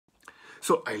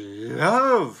So I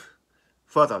love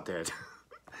Father Ted.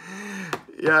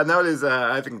 Yeah, nowadays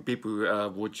I think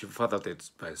people watch Father Ted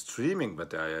by streaming,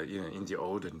 but in the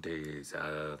olden days,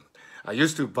 I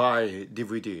used to buy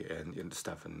DVD and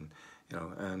stuff, and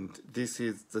this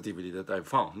is the DVD that I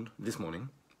found this morning,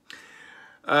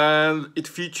 and it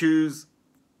features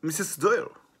Mrs.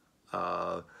 Doyle,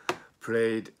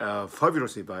 played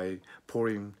fabulously by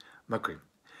Pauline McLynn.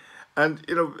 And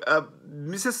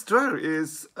Mrs. Doyle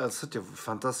is such a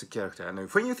fantastic character. And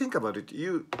when you think about it,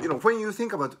 when you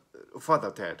think about Father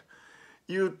Ted,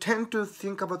 you tend to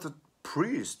think about the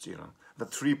priest. The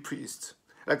three priests,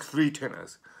 like three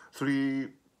tenors, three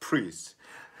priests.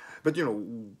 But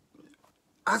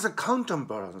as a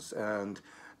counterbalance and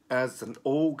as an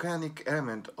organic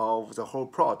element of the whole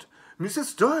plot,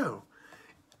 Mrs. Doyle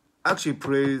actually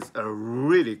plays a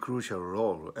really crucial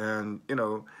role. And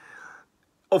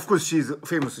of course, she's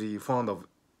famously fond of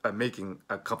making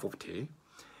a cup of tea.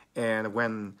 And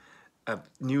when a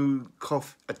new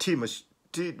tea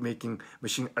making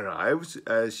machine arrives,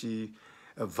 she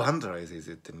vandalizes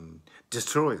it and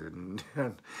destroys it. And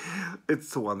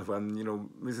it's wonderful. And,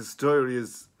 Mrs. Doyle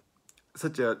is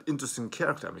such an interesting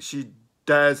character. I mean, she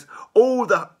does all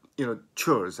the,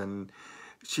 chores, and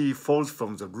she falls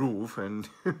from the roof, and,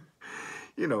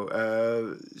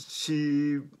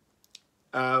 she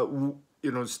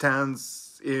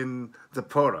stands in the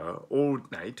parlor all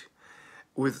night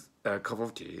with a cup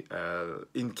of tea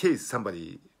in case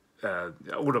somebody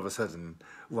all of a sudden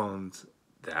wants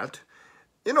that.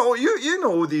 You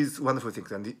know these wonderful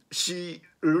things, and she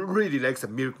really likes a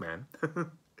milkman.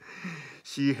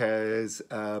 She has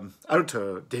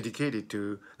altar dedicated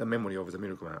to the memory of the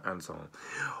milkman, and so on.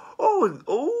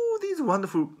 All these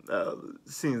wonderful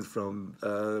scenes from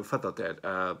Father Ted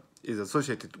is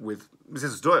associated with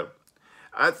Mrs. Doyle.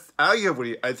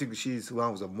 Arguably, I think she's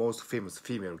one of the most famous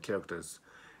female characters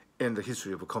in the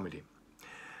history of comedy.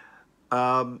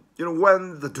 When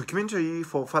the documentary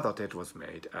for Father Ted was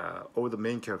made, all the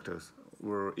main characters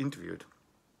were interviewed,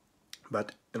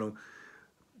 but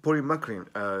Pauline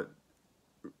McLynn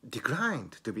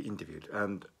declined to be interviewed,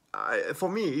 and for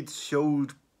me, it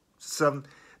showed some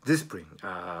discipline,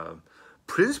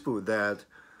 principle that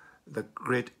the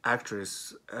great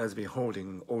actress has been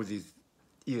holding all these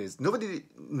years. Nobody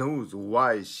knows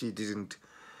why she didn't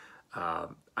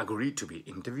agree to be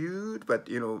interviewed, but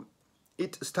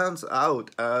it stands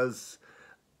out as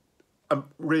a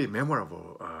really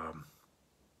memorable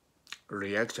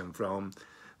reaction from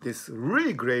this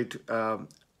really great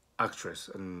actress.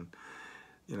 And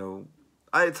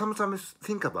I sometimes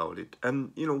think about it,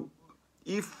 and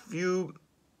if you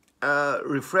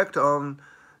reflect on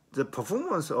the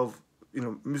performance of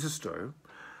Mrs. Doyle,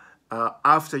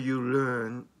 after you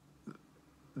learn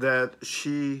that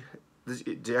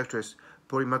the actress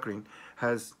Pauline McLynn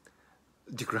has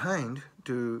declined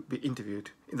to be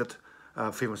interviewed in that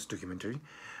famous documentary,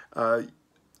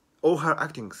 all her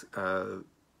actings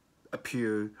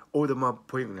appear all the more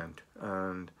poignant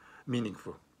and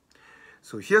meaningful.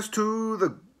 So here's to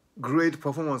the great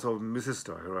performance of Mrs.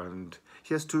 Doyle, and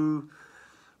here's to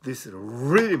this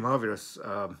really marvelous,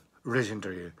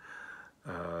 legendary,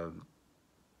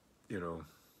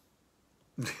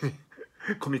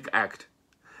 comic act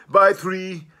by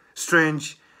three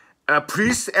strange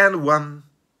priests and one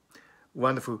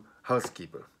wonderful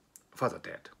housekeeper, Father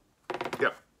Ted.